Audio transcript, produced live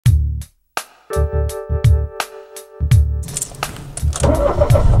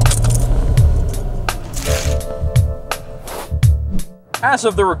As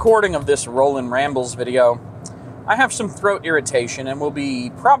of the recording of this Rollin Rambles video, I have some throat irritation and will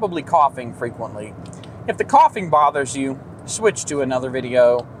be probably coughing frequently. If the coughing bothers you, switch to another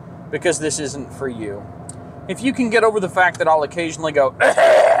video, because this isn't for you. If you can get over the fact that I'll occasionally go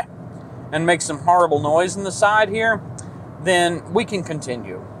and make some horrible noise in the side here, then we can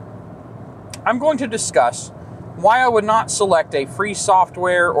continue. I'm going to discuss why I would not select a free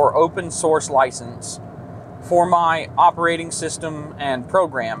software or open source license for my operating system and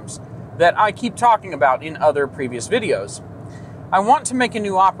programs that I keep talking about in other previous videos. I want to make a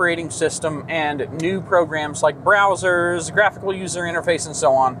new operating system and new programs like browsers, graphical user interface, and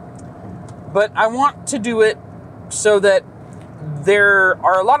so on. But I want to do it so that there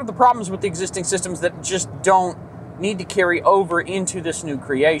are a lot of the problems with the existing systems that just don't need to carry over into this new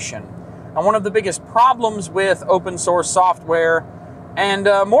creation. And one of the biggest problems with open source software, and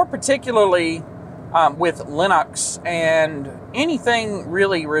more particularly with Linux and anything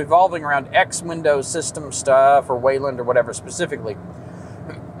really revolving around X Windows system stuff or Wayland or whatever specifically.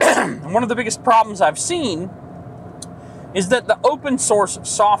 One of the biggest problems I've seen is that the open source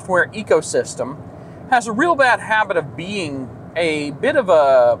software ecosystem has a real bad habit of being a bit of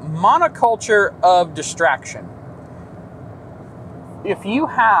a monoculture of distraction. If you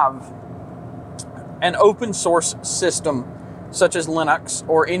have an open source system such as Linux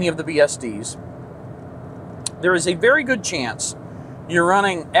or any of the BSDs, there is a very good chance you're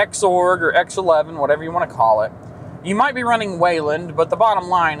running Xorg or X11, whatever you want to call it. You might be running Wayland, but the bottom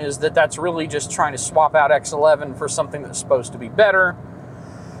line is that that's really just trying to swap out X11 for something that's supposed to be better.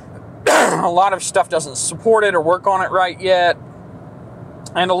 A lot of stuff doesn't support it or work on it right yet,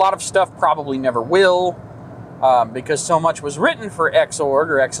 and a lot of stuff probably never will, because so much was written for Xorg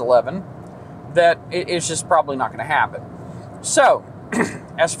or X11 that it's just probably not going to happen. So,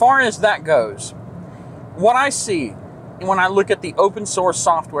 as far as that goes, what I see when I look at the open source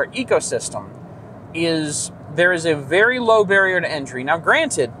software ecosystem is there is a very low barrier to entry. Now,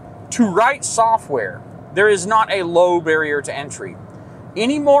 granted, to write software, there is not a low barrier to entry.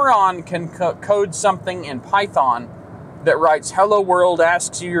 Any moron can code something in Python that writes hello world,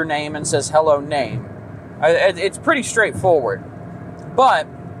 asks you your name, and says hello name. It's pretty straightforward. But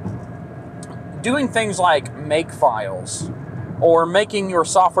doing things like make files, or making your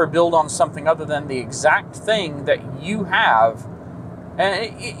software build on something other than the exact thing that you have,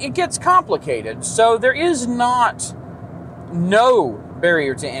 and it gets complicated. So there is not no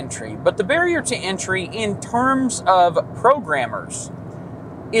barrier to entry, but the barrier to entry in terms of programmers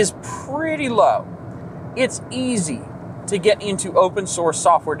is pretty low. It's easy to get into open source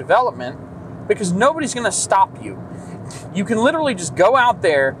software development because nobody's going to stop you. You can literally just go out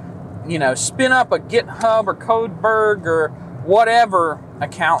there, spin up a GitHub or Codeberg or whatever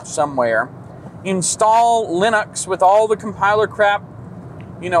account somewhere, install Linux with all the compiler crap,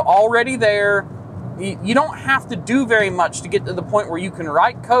 already there. You don't have to do very much to get to the point where you can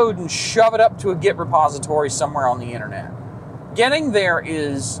write code and shove it up to a Git repository somewhere on the internet. Getting there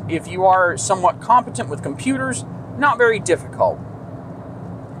is, if you are somewhat competent with computers, not very difficult.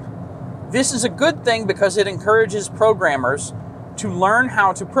 This is a good thing because it encourages programmers to learn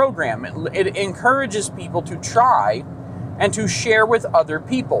how to program. It encourages people to try and to share with other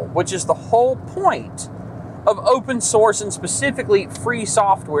people, which is the whole point of open source and specifically free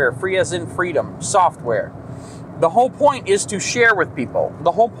software, free as in freedom software. The whole point is to share with people.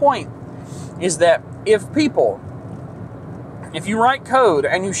 The whole point is that if you write code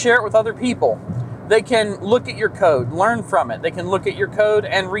and you share it with other people, they can look at your code, learn from it. They can look at your code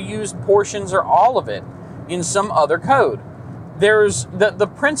and reuse portions or all of it in some other code. There's the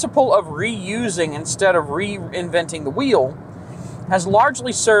principle of reusing instead of reinventing the wheel has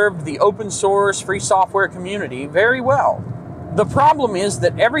largely served the open source free software community very well. The problem is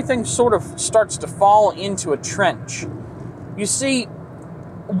that everything sort of starts to fall into a trench. You see,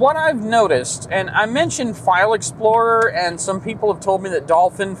 what I've noticed, and I mentioned File Explorer, and some people have told me that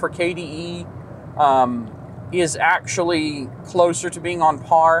Dolphin for KDE is actually closer to being on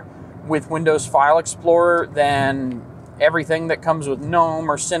par with Windows File Explorer than everything that comes with GNOME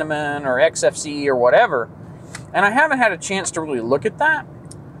or Cinnamon or XFCE or whatever. And I haven't had a chance to really look at that,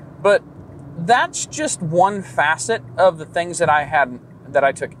 but that's just one facet of the things that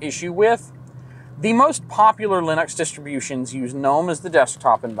I took issue with. The most popular Linux distributions use GNOME as the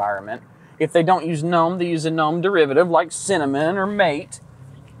desktop environment. If they don't use GNOME, they use a GNOME derivative like Cinnamon or Mate,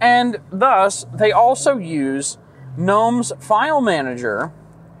 and thus they also use GNOME's file manager,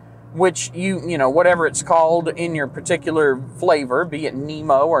 which whatever it's called in your particular flavor, be it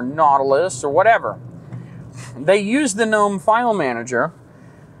Nemo or Nautilus or whatever. They use the GNOME file manager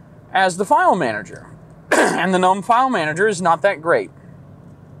as the file manager. And the GNOME file manager is not that great.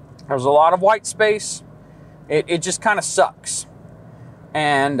 There's a lot of white space. It just kind of sucks.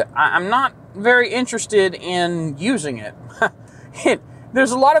 And I'm not very interested in using it.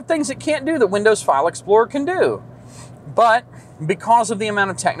 There's a lot of things it can't do that Windows File Explorer can do. But because of the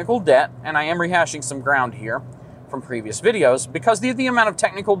amount of technical debt, and I am rehashing some ground here from previous videos, because of the amount of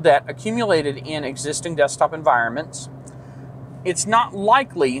technical debt accumulated in existing desktop environments, it's not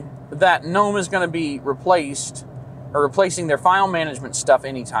likely that GNOME is going to be replaced or replacing their file management stuff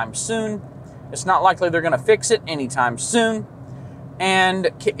anytime soon. It's not likely they're going to fix it anytime soon. And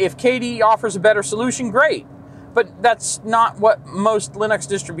if KDE offers a better solution, great. But that's not what most Linux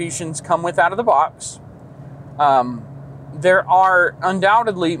distributions come with out of the box. There are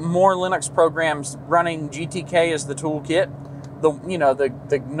undoubtedly more Linux programs running GTK as the toolkit, the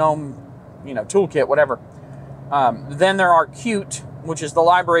GNOME toolkit, whatever. Then there are Qt, which is the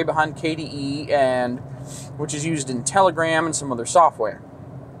library behind KDE and which is used in Telegram and some other software.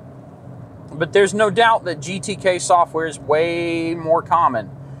 But there's no doubt that GTK software is way more common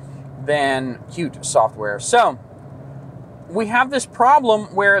than Qt software. So we have this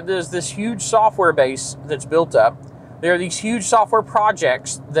problem where there's this huge software base that's built up. There are these huge software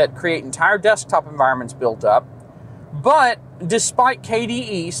projects that create entire desktop environments built up. But despite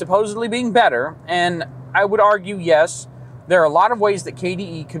KDE supposedly being better, and I would argue, yes, there are a lot of ways that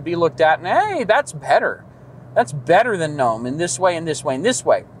KDE could be looked at, and hey, that's better. That's better than GNOME in this way, and this way, and this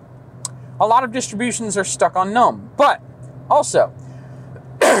way. A lot of distributions are stuck on GNOME, but also,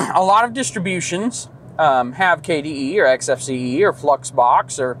 a lot of distributions have KDE or XFCE or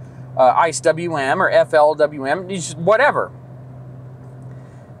Fluxbox or IceWM or FLWM, whatever.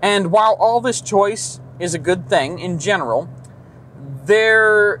 And while all this choice is a good thing in general,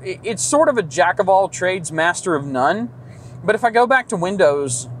 it's sort of a jack of all trades, master of none. But if I go back to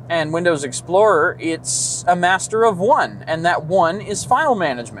Windows and Windows Explorer, it's a master of one, and that one is file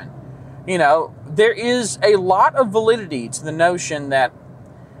management. There is a lot of validity to the notion that,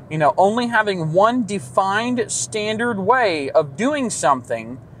 only having one defined standard way of doing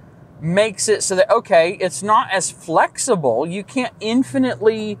something makes it so that, okay, it's not as flexible. You can't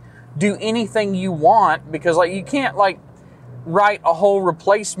infinitely do anything you want because, you can't, write a whole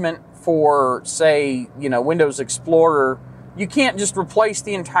replacement for, say, Windows Explorer. You can't just replace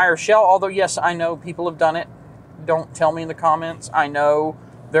the entire shell, although, yes, I know people have done it. Don't tell me in the comments. I know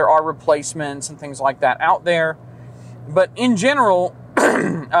there are replacements and things like that out there. But in general,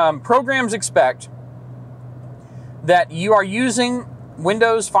 programs expect that you are using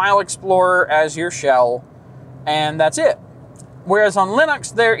Windows File Explorer as your shell, and that's it. Whereas on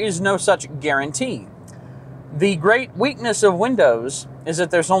Linux, there is no such guarantee. The great weakness of Windows is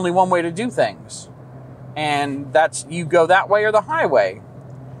that there's only one way to do things, and that's you go that way or the highway.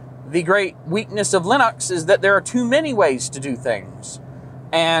 The great weakness of Linux is that there are too many ways to do things,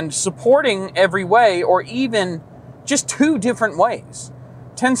 and supporting every way or even just two different ways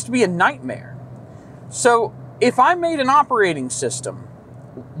tends to be a nightmare. So if I made an operating system,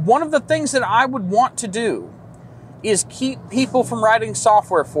 one of the things that I would want to do is keep people from writing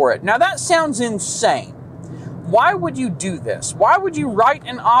software for it. Now that sounds insane. Why would you do this? Why would you write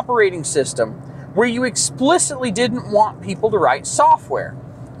an operating system where you explicitly didn't want people to write software?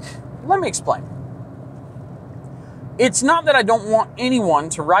 Let me explain. It's not that I don't want anyone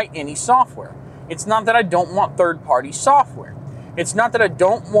to write any software. It's not that I don't want third-party software. It's not that I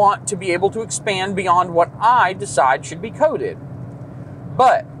don't want to be able to expand beyond what I decide should be coded.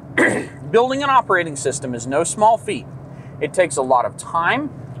 But building an operating system is no small feat. It takes a lot of time,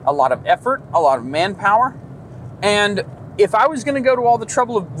 a lot of effort, a lot of manpower. And if I was going to go to all the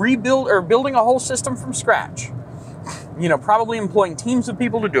trouble of building a whole system from scratch, probably employing teams of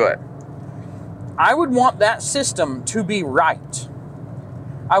people to do it, I would want that system to be right.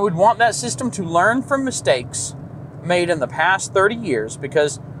 I would want that system to learn from mistakes made in the past 30 years,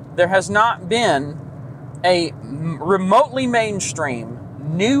 because there has not been a remotely mainstream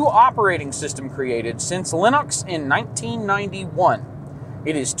new operating system created since Linux in 1991.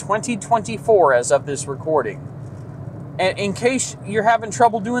 It is 2024 as of this recording. And in case you're having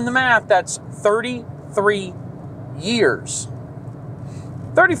trouble doing the math, that's 33 years.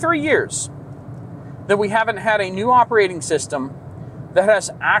 33 years that we haven't had a new operating system that has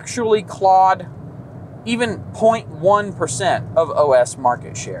actually clawed even 0.1% of OS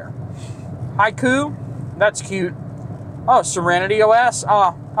market share. Haiku, that's cute. Oh, Serenity OS,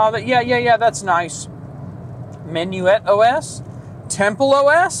 yeah, that's nice. Minuet OS, Temple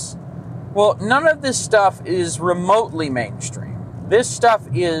OS. Well, none of this stuff is remotely mainstream. This stuff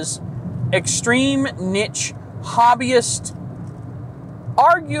is extreme niche, hobbyist.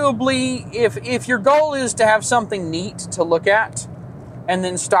 Arguably, if your goal is to have something neat to look at, and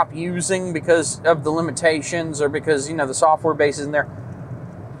then stop using because of the limitations or because, you know, the software base isn't there,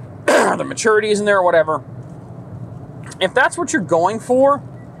 or the maturity isn't there or whatever. If that's what you're going for,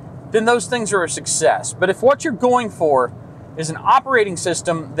 then those things are a success. But if what you're going for is an operating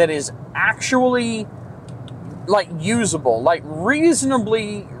system that is actually like usable, like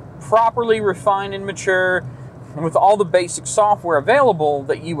reasonably properly refined and mature, and with all the basic software available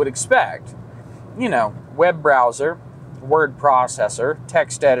that you would expect, you know, web browser, word processor,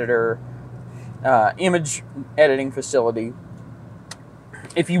 text editor, image editing facility.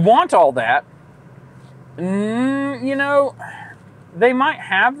 If you want all that, you know, they might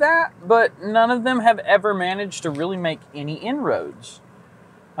have that, but none of them have ever managed to really make any inroads.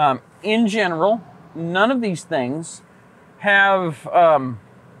 In general, none of these things have,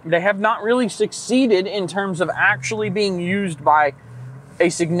 they have not really succeeded in terms of actually being used by a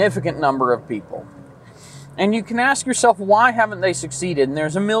significant number of people. And you can ask yourself, why haven't they succeeded? And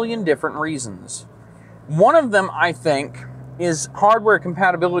there's a million different reasons. One of them, I think, is hardware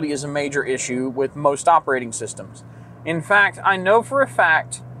compatibility is a major issue with most operating systems. In fact, I know for a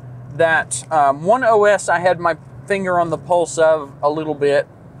fact that one OS I had my finger on the pulse of a little bit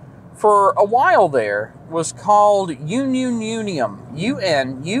for a while there was called Ununium.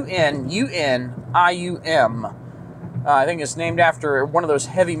 U-N-U-N-U-N-I-U-M. I think it's named after one of those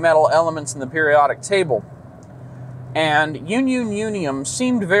heavy metal elements in the periodic table. And Ununium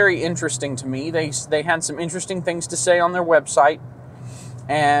seemed very interesting to me. They had some interesting things to say on their website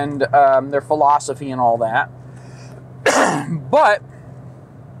and their philosophy and all that. But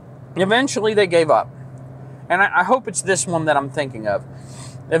eventually they gave up. And I hope it's this one that I'm thinking of.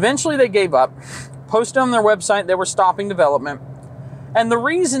 Eventually they gave up, posted on their website they were stopping development. And the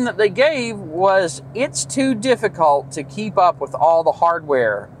reason that they gave was it's too difficult to keep up with all the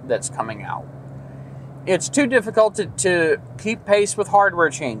hardware that's coming out. It's too difficult to keep pace with hardware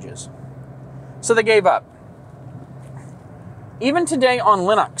changes. So they gave up. Even today on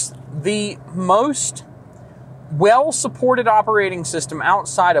Linux, the most well-supported operating system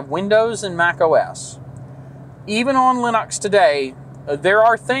outside of Windows and Mac OS, even on Linux today, there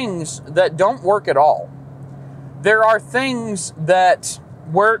are things that don't work at all. There are things that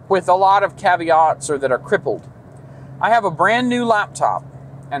work with a lot of caveats or that are crippled. I have a brand new laptop,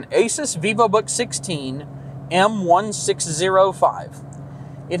 an Asus VivoBook 16 M1605.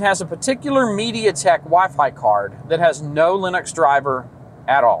 It has a particular MediaTek Wi-Fi card that has no Linux driver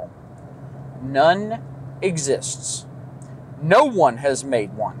at all. None exists. No one has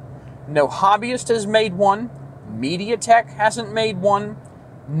made one. No hobbyist has made one. MediaTek hasn't made one.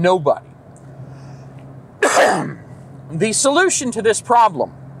 Nobody. The solution to this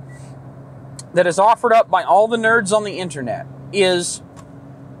problem that is offered up by all the nerds on the internet is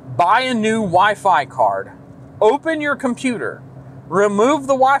buy a new Wi-Fi card, open your computer, remove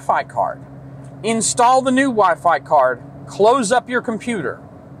the Wi-Fi card, install the new Wi-Fi card, close up your computer.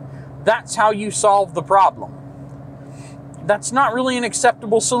 That's how you solve the problem. That's not really an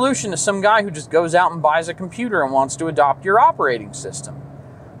acceptable solution to some guy who just goes out and buys a computer and wants to adopt your operating system.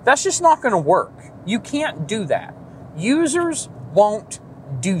 That's just not going to work. You can't do that. Users won't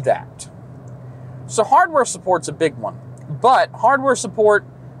do that. So hardware support's a big one, but hardware support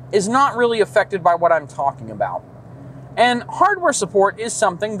is not really affected by what I'm talking about. And hardware support is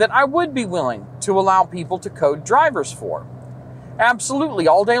something that I would be willing to allow people to code drivers for. Absolutely,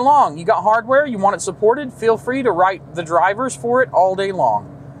 all day long. You got hardware, you want it supported, feel free to write the drivers for it all day long.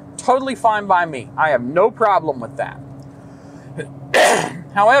 Totally fine by me. I have no problem with that.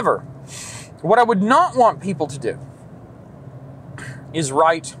 However, what I would not want people to do is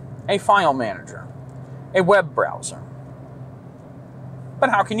write a file manager, a web browser. But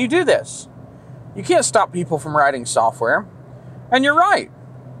how can you do this? You can't stop people from writing software. And you're right.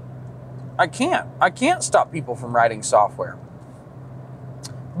 I can't stop people from writing software.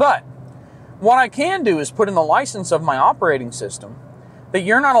 But what I can do is put in the license of my operating system that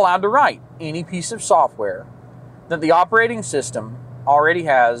you're not allowed to write any piece of software that the operating system already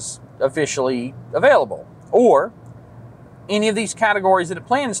has officially available, or any of these categories that it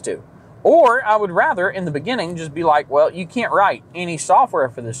plans to. Or I would rather, in the beginning, just be like, well, you can't write any software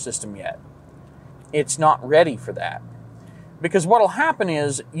for this system yet. It's not ready for that. Because what'll happen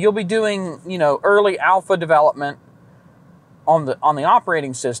is you'll be doing, early alpha development on the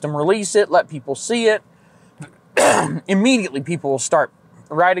operating system, release it, let people see it. Immediately people will start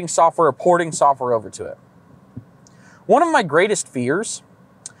writing software or porting software over to it. One of my greatest fears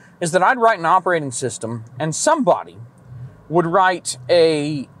is that I'd write an operating system and somebody would write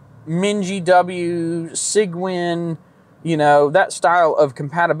a MinGW, Cygwin, that style of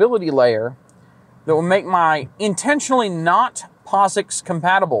compatibility layer that will make my intentionally not POSIX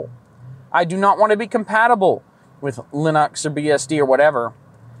compatible. I do not want to be compatible with Linux or BSD or whatever.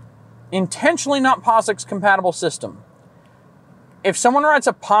 Intentionally not POSIX compatible system. If someone writes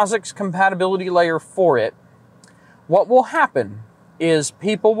a POSIX compatibility layer for it, what will happen is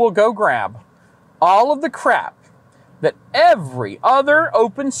people will go grab all of the crap that every other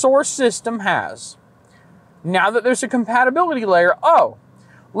open source system has. Now that there's a compatibility layer, oh,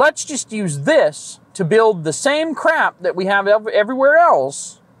 let's just use this to build the same crap that we have everywhere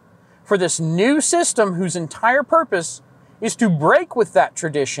else for this new system whose entire purpose is to break with that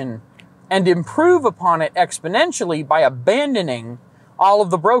tradition and improve upon it exponentially by abandoning all of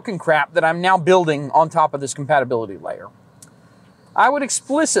the broken crap that I'm now building on top of this compatibility layer. I would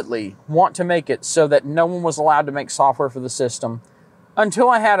explicitly want to make it so that no one was allowed to make software for the system until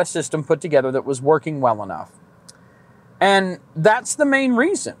I had a system put together that was working well enough. And that's the main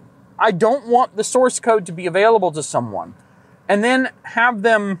reason. I don't want the source code to be available to someone and then have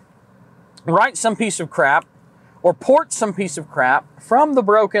them write some piece of crap or port some piece of crap from the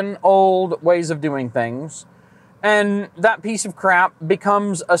broken old ways of doing things, and that piece of crap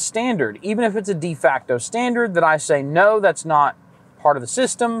becomes a standard, even if it's a de facto standard that I say, no, that's not part of the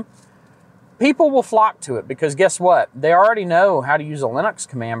system. People will flock to it because guess what? They already know how to use a Linux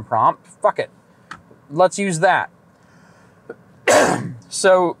command prompt. Fuck it. Let's use that.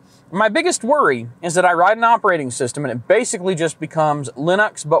 So my biggest worry is that I write an operating system and it basically just becomes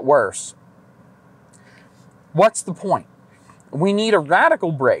Linux but worse. What's the point? We need a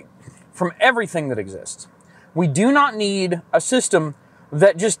radical break from everything that exists. We do not need a system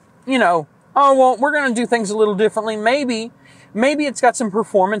that just, oh, well, we're going to do things a little differently. Maybe it's got some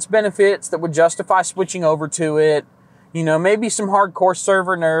performance benefits that would justify switching over to it. Maybe some hardcore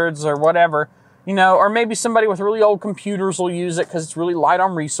server nerds or whatever, or maybe somebody with really old computers will use it because it's really light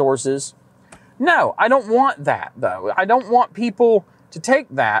on resources. No, I don't want that, though. I don't want people to take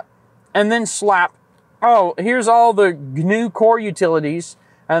that and then slap, oh, here's all the GNU core utilities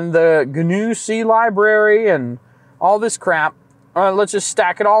and the GNU C library and all this crap. Let's just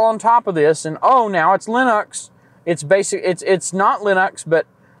stack it all on top of this. And oh, now it's Linux. It's basic. It's not Linux, but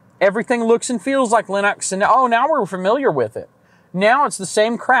everything looks and feels like Linux. And oh, now we're familiar with it. Now it's the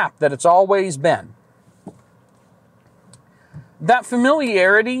same crap that it's always been. That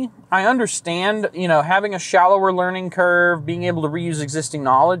familiarity, I understand, having a shallower learning curve, being able to reuse existing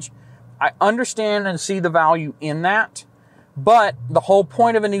knowledge. I understand and see the value in that. But the whole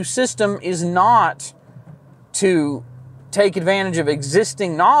point of a new system is not to take advantage of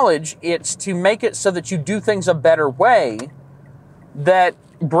existing knowledge. It's to make it so that you do things a better way that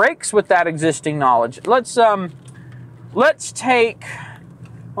breaks with that existing knowledge. Let's talk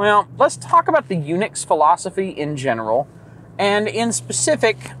about the Unix philosophy in general. And in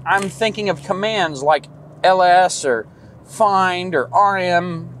specific, I'm thinking of commands like ls or find or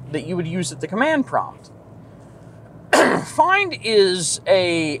rm that you would use at the command prompt. Find is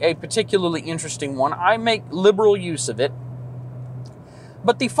a particularly interesting one. I make liberal use of it.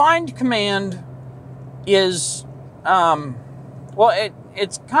 But the find command is,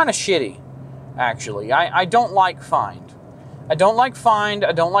 it's kind of shitty, actually. I don't like find. I don't like find.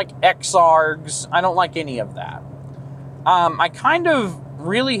 I don't like xargs. I don't like any of that. I kind of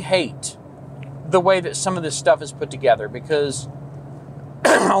really hate the way that some of this stuff is put together because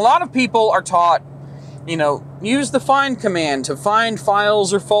a lot of people are taught, use the find command to find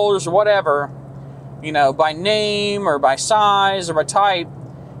files or folders or whatever, by name or by size or by type,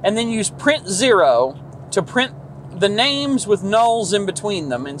 and then use print 0 to print the names with nulls in between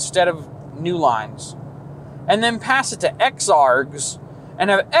them instead of new lines. And then pass it to xargs and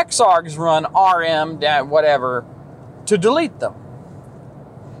have xargs run rm whatever to delete them.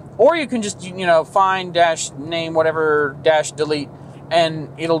 Or you can just, find dash name whatever dash delete and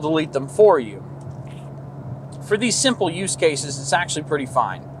it'll delete them for you. For these simple use cases, it's actually pretty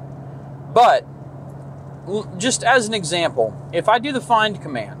fine. But just as an example, if I do the find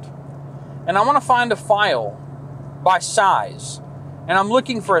command and I want to find a file by size and I'm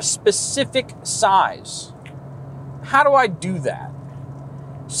looking for a specific size, how do I do that?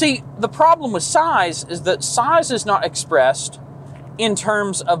 See, the problem with size is that size is not expressed in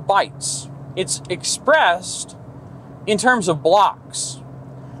terms of bytes. It's expressed in terms of blocks.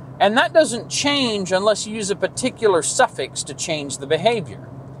 And that doesn't change unless you use a particular suffix to change the behavior.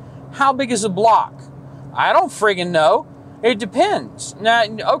 How big is a block? I don't friggin' know. It depends. Now,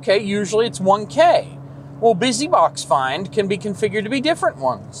 okay, usually it's 1K. Well, BusyBox find can be configured to be different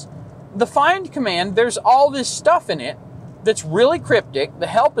ones. The find command, there's all this stuff in it that's really cryptic. The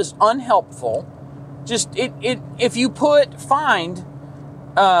help is unhelpful. Just if you put find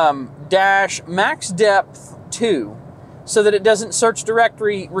dash max depth 2 so that it doesn't search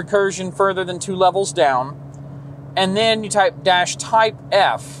directory recursion further than 2 levels down. And then you type dash type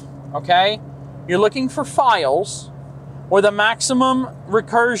F, okay? You're looking for files with a maximum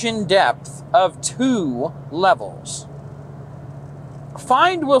recursion depth of 2 levels.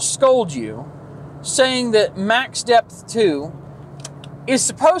 Find will scold you, saying that max depth 2 is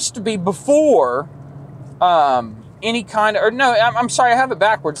supposed to be before any kind of, or no, I'm sorry, I have it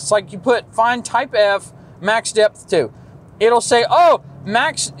backwards. It's like you put find type F, max depth 2. It'll say, oh,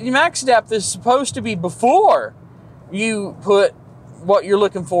 max depth is supposed to be before you put what you're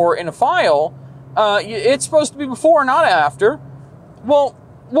looking for in a file. It's supposed to be before, not after. Well,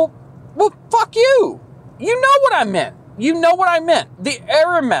 fuck you. You know what I meant. You know what I meant. The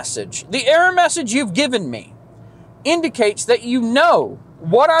error message you've given me indicates that you know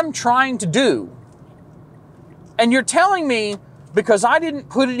what I'm trying to do. And you're telling me, because I didn't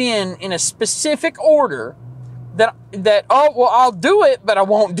put it in a specific order, that oh, well, I'll do it, but I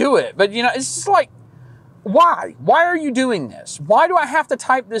won't do it. But, you know, it's just like, why? Why are you doing this? Why do I have to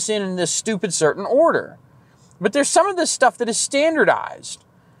type this in this stupid certain order? But there's some of this stuff that is standardized.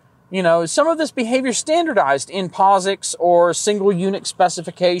 You know, some of this behavior standardized in POSIX or single Unix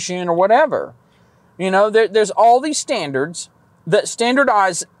specification or whatever. You know, there's all these standards that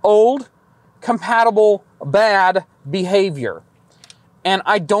standardize old, compatible, bad behavior. And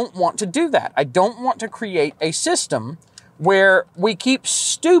I don't want to do that. I don't want to create a system where we keep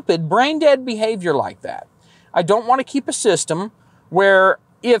stupid, brain-dead behavior like that. I don't want to keep a system where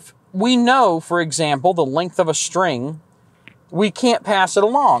if we know, for example, the length of a string, we can't pass it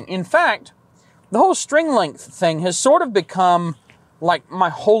along. In fact, the whole string length thing has sort of become like my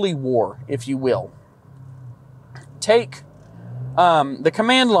holy war, if you will. Take the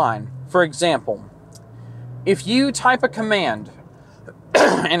command line, for example. If you type a command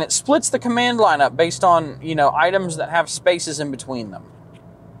and it splits the command line up based on, you know, items that have spaces in between them.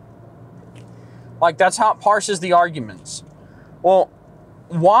 Like, that's how it parses the arguments. Well,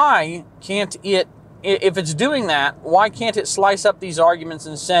 why can't it, if it's doing that, why can't it slice up these arguments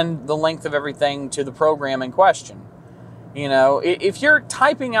and send the length of everything to the program in question? You know, if you're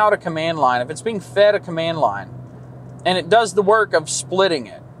typing out a command line, if it's being fed a command line, and it does the work of splitting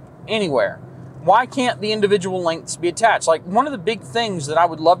it anywhere, why can't the individual lengths be attached? Like, one of the big things that I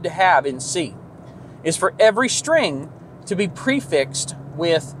would love to have in C is for every string to be prefixed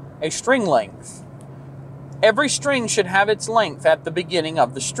with a string length. Every string should have its length at the beginning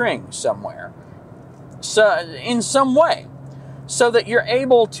of the string somewhere. So, in some way. So that you're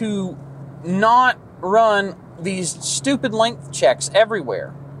able to not run these stupid length checks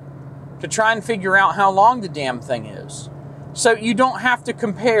everywhere to try and figure out how long the damn thing is. So you don't have to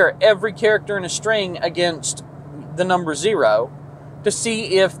compare every character in a string against the number 0 to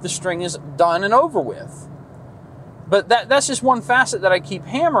see if the string is done and over with. But that's just one facet that I keep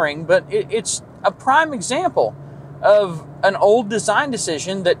hammering, but it's a prime example of an old design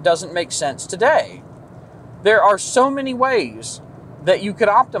decision that doesn't make sense today. There are so many ways that you could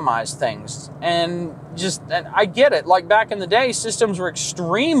optimize things, and I get it. Like, back in the day, systems were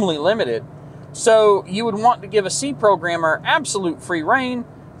extremely limited. So you would want to give a C programmer absolute free rein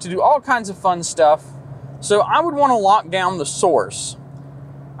to do all kinds of fun stuff. So I would want to lock down the source.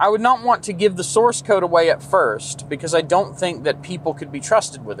 I would not want to give the source code away at first, because I don't think that people could be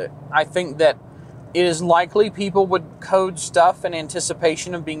trusted with it. I think that it is likely people would code stuff in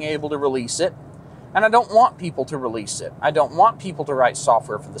anticipation of being able to release it. And I don't want people to release it. I don't want people to write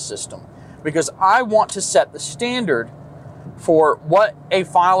software for the system, because I want to set the standard for what a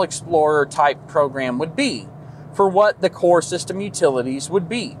file explorer type program would be, for what the core system utilities would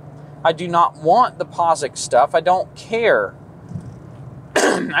be. I do not want the POSIX stuff. I don't care.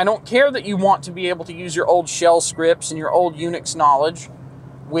 I don't care that you want to be able to use your old shell scripts and your old Unix knowledge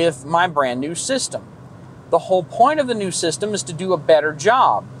with my brand new system. The whole point of the new system is to do a better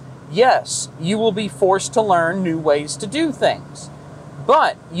job. Yes, you will be forced to learn new ways to do things.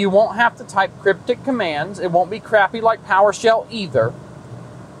 But you won't have to type cryptic commands. It won't be crappy like PowerShell either.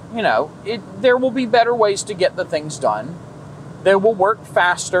 You know, there will be better ways to get the things done. They will work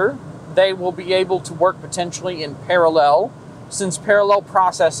faster. They will be able to work potentially in parallel, since parallel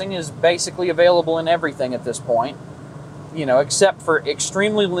processing is basically available in everything at this point. You know, except for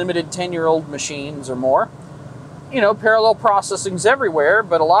extremely limited 10-year-old machines or more. You know, parallel processing's everywhere,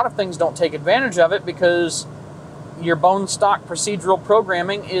 but a lot of things don't take advantage of it because your bone stock procedural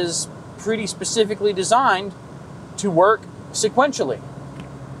programming is pretty specifically designed to work sequentially.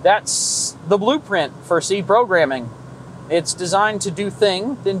 That's the blueprint for C programming. It's designed to do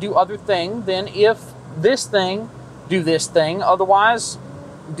thing, then do other thing, then if this thing, do this thing. Otherwise,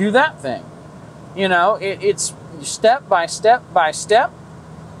 do that thing. You know, it's step by step by step,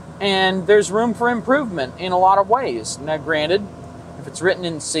 and there's room for improvement in a lot of ways. Now, granted, if it's written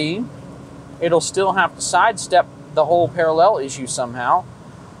in C, it'll still have to sidestep the whole parallel issue somehow.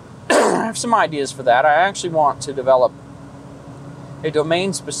 I have some ideas for that. I actually want to develop a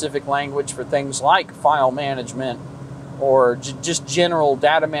domain-specific language for things like file management or just general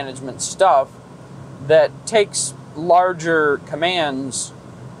data management stuff that takes larger commands,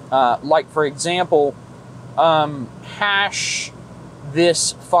 like, for example, hash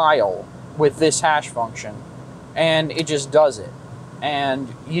this file with this hash function, and it just does it.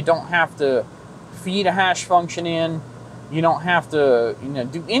 And you don't have to feed a hash function in. You don't have to,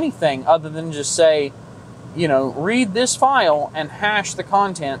 do anything other than just say, read this file and hash the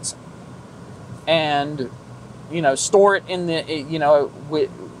contents, and store it in the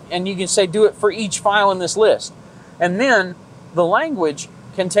and you can say do it for each file in this list, and then the language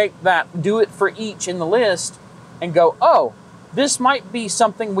can take that, do it for each in the list, and go, oh, this might be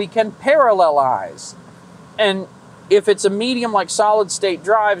something we can parallelize. And if it's a medium like solid state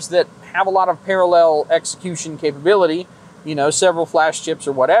drives that have a lot of parallel execution capability, several flash chips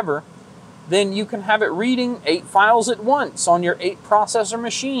or whatever, then you can have it reading 8 files at once on your 8 processor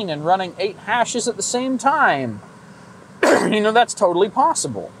machine and running 8 hashes at the same time. That's totally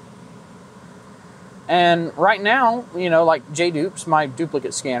possible. And right now, like JDupes, my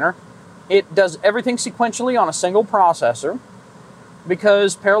duplicate scanner, it does everything sequentially on a single processor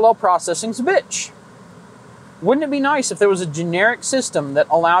because parallel processing's a bitch. Wouldn't it be nice if there was a generic system that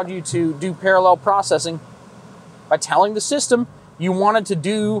allowed you to do parallel processing by telling the system you wanted to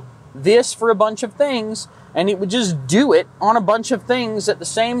do this for a bunch of things, and it would just do it on a bunch of things at the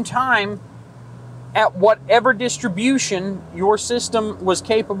same time at whatever distribution your system was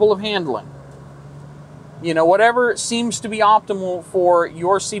capable of handling. Whatever seems to be optimal for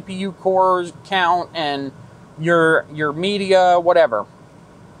your CPU core count and your media, whatever.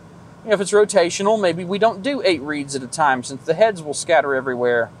 If it's rotational, maybe we don't do 8 reads at a time since the heads will scatter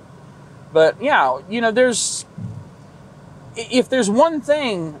everywhere. But yeah, if there's one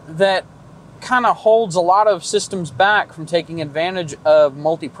thing that kind of holds a lot of systems back from taking advantage of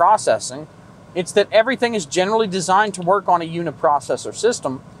multiprocessing, it's that everything is generally designed to work on a uniprocessor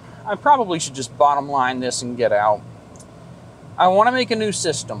system. I probably should just bottom line this and get out. I want to make a new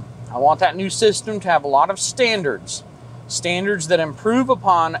system. I want that new system to have a lot of standards. Standards that improve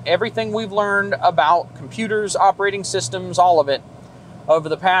upon everything we've learned about computers, operating systems, all of it, over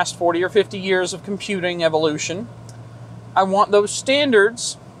the past 40 or 50 years of computing evolution. I want those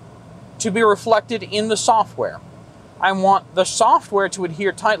standards to be reflected in the software. I want the software to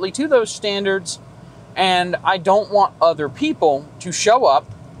adhere tightly to those standards, and I don't want other people to show up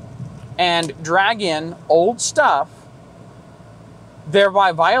and drag in old stuff,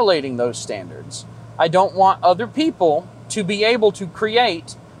 thereby violating those standards. I don't want other people to be able to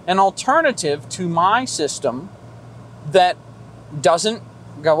create an alternative to my system that doesn't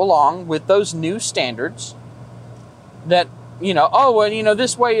go along with those new standards. That,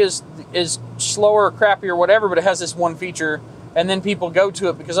 this way is slower or crappy or whatever, but it has this one feature, and then people go to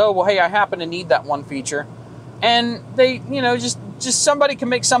it because, oh, well, hey, I happen to need that one feature. And they, just somebody can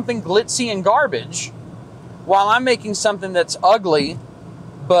make something glitzy and garbage while I'm making something that's ugly,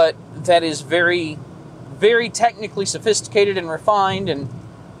 but that is very, very technically sophisticated and refined and,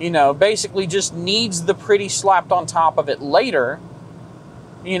 basically just needs the pretty slapped on top of it later.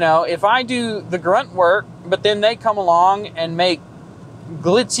 If I do the grunt work, but then they come along and make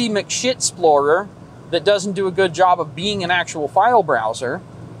glitzy McShitsplorer that doesn't do a good job of being an actual file browser,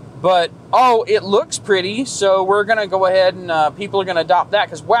 but, oh, it looks pretty, so we're going to go ahead and people are going to adopt that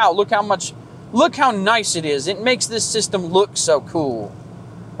because, wow, look how nice it is. It makes this system look so cool.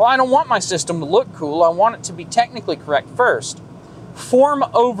 Well, I don't want my system to look cool. I want it to be technically correct first. Form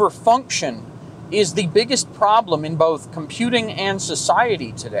over function is the biggest problem in both computing and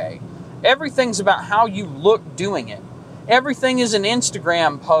society today. Everything's about how you look doing it. Everything is an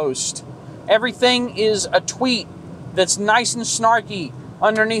Instagram post. Everything is a tweet that's nice and snarky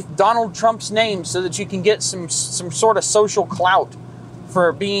underneath Donald Trump's name so that you can get some sort of social clout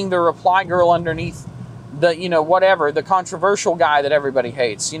for being the reply girl underneath the, whatever, the controversial guy that everybody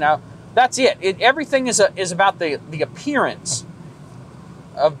hates. That's it. Everything is about the appearance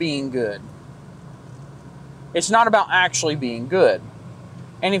of being good. It's not about actually being good.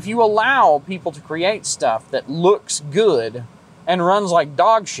 And if you allow people to create stuff that looks good and runs like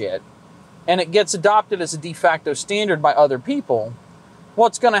dog shit, and it gets adopted as a de facto standard by other people,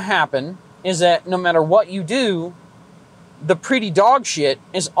 what's going to happen is that no matter what you do, the pretty dog shit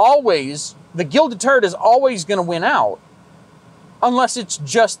is always, the gilded turd is always going to win out. unless it's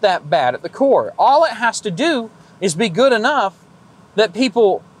just that bad at the core. All it has to do is be good enough that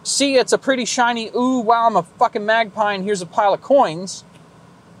people see it's a pretty shiny, ooh, wow, I'm a fucking magpie and here's a pile of coins.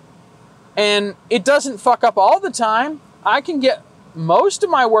 And it doesn't fuck up all the time. I can get most of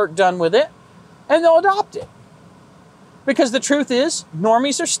my work done with it and they'll adopt it. Because the truth is,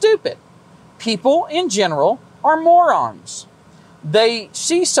 normies are stupid. People in general are morons. They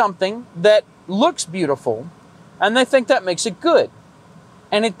see something that looks beautiful and they think that makes it good.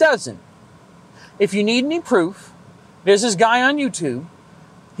 And it doesn't. If you need any proof, there's this guy on YouTube.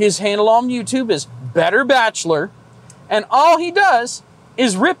 His handle on YouTube is Better Bachelor. And all he does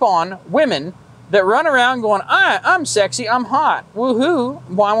is rip on women that run around going, I'm sexy, I'm hot. Woohoo,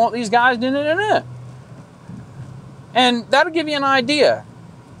 why won't these guys do? And that'll give you an idea.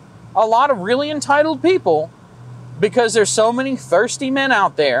 A lot of really entitled people, because there's so many thirsty men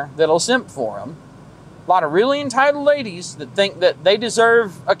out there that'll simp for them, a lot of really entitled ladies that think that they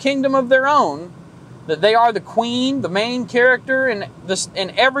deserve a kingdom of their own, that they are the queen, the main character in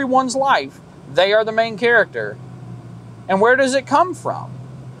everyone's life. They are the main character. And where does it come from?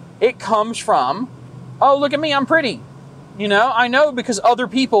 It comes from, oh, look at me, I'm pretty. You know, I know because other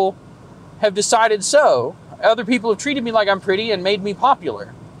people have decided so. Other people have treated me like I'm pretty and made me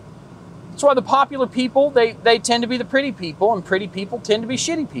popular. That's why the popular people, they tend to be the pretty people, and pretty people tend to be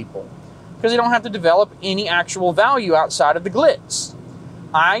shitty people. Because they don't have to develop any actual value outside of the glitz.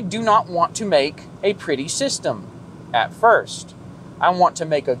 I do not want to make a pretty system at first. I want to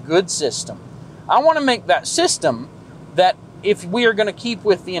make a good system. I want to make that system that, if we are going to keep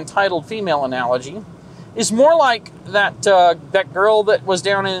with the entitled female analogy, is more like that that girl that was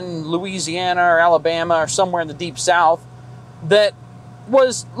down in Louisiana or Alabama or somewhere in the deep south that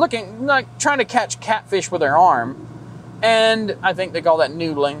was looking like trying to catch catfish with her arm, and I think they call that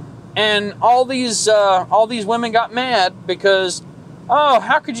noodling. And all these women got mad because, oh,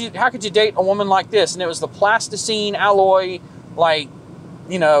 how could you date a woman like this? And it was the plasticine alloy, like,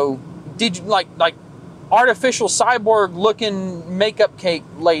 you know, like artificial cyborg looking makeup cake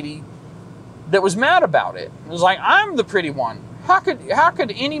lady that was mad about it. It was like, I'm the pretty one. How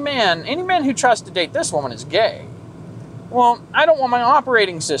could any man who tries to date this woman is gay? Well, I don't want my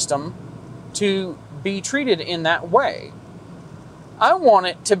operating system to be treated in that way. I want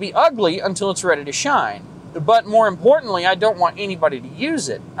it to be ugly until it's ready to shine. But more importantly, I don't want anybody to use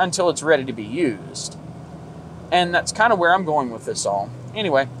it until it's ready to be used. And that's kind of where I'm going with this all.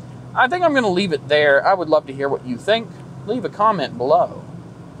 Anyway, I think I'm going to leave it there. I would love to hear what you think. Leave a comment below.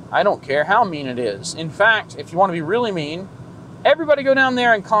 I don't care how mean it is. In fact, if you want to be really mean, everybody go down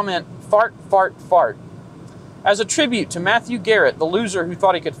there and comment fart, fart, fart. As a tribute to Matthew Garrett, the loser who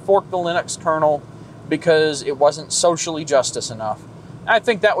thought he could fork the Linux kernel because it wasn't socially justice enough. I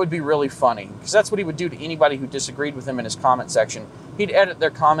think that would be really funny, because that's what he would do to anybody who disagreed with him in his comment section. He'd edit their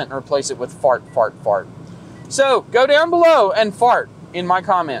comment and replace it with fart, fart, fart. So, go down below and fart in my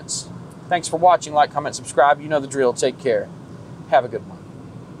comments. Thanks for watching. Like, comment, subscribe. You know the drill. Take care. Have a good one.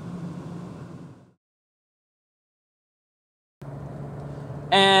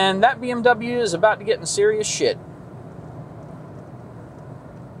 And that BMW is about to get in serious shit.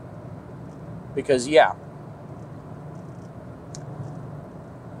 Because, yeah.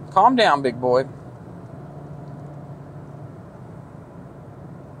 Calm down, big boy.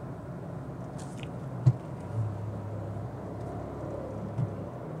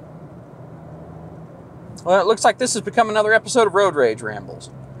 Well, it looks like this has become another episode of Road Rage Rambles.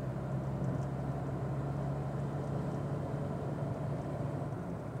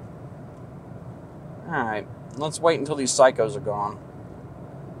 Alright, let's wait until these psychos are gone.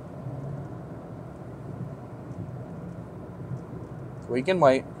 We can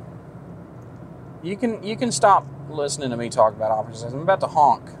wait. You can stop listening to me talk about opposites. I'm about to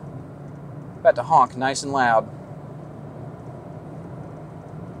honk. About to honk nice and loud.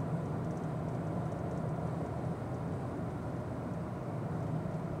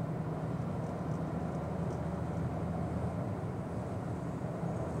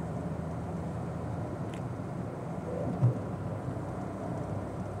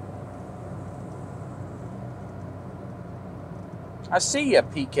 I see ya,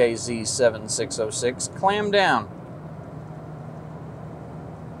 PKZ7606. Clam down.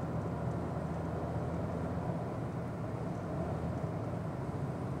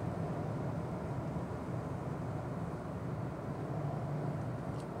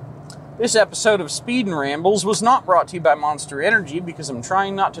 This episode of Speed and Rambles was not brought to you by Monster Energy because I'm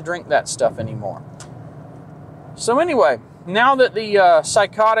trying not to drink that stuff anymore. So anyway, now that the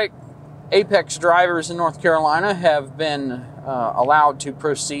psychotic Apex drivers in North Carolina have been allowed to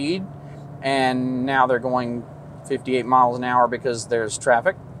proceed, and now they're going 58 miles an hour because there's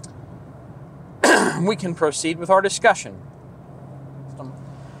traffic, we can proceed with our discussion.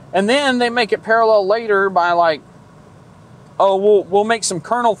 And then they make it parallel later by like, oh, we'll make some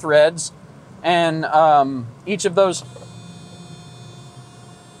kernel threads, and each of those.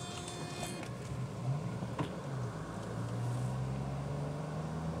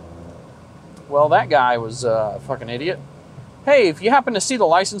 Well, that guy was a fucking idiot. Hey, if you happen to see the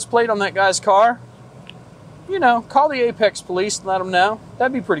license plate on that guy's car, you know, call the Apex police and let them know.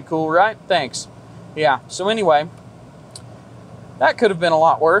 That'd be pretty cool, right? Thanks. Yeah, so anyway, that could have been a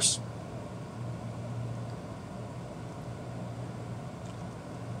lot worse.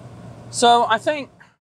 So I think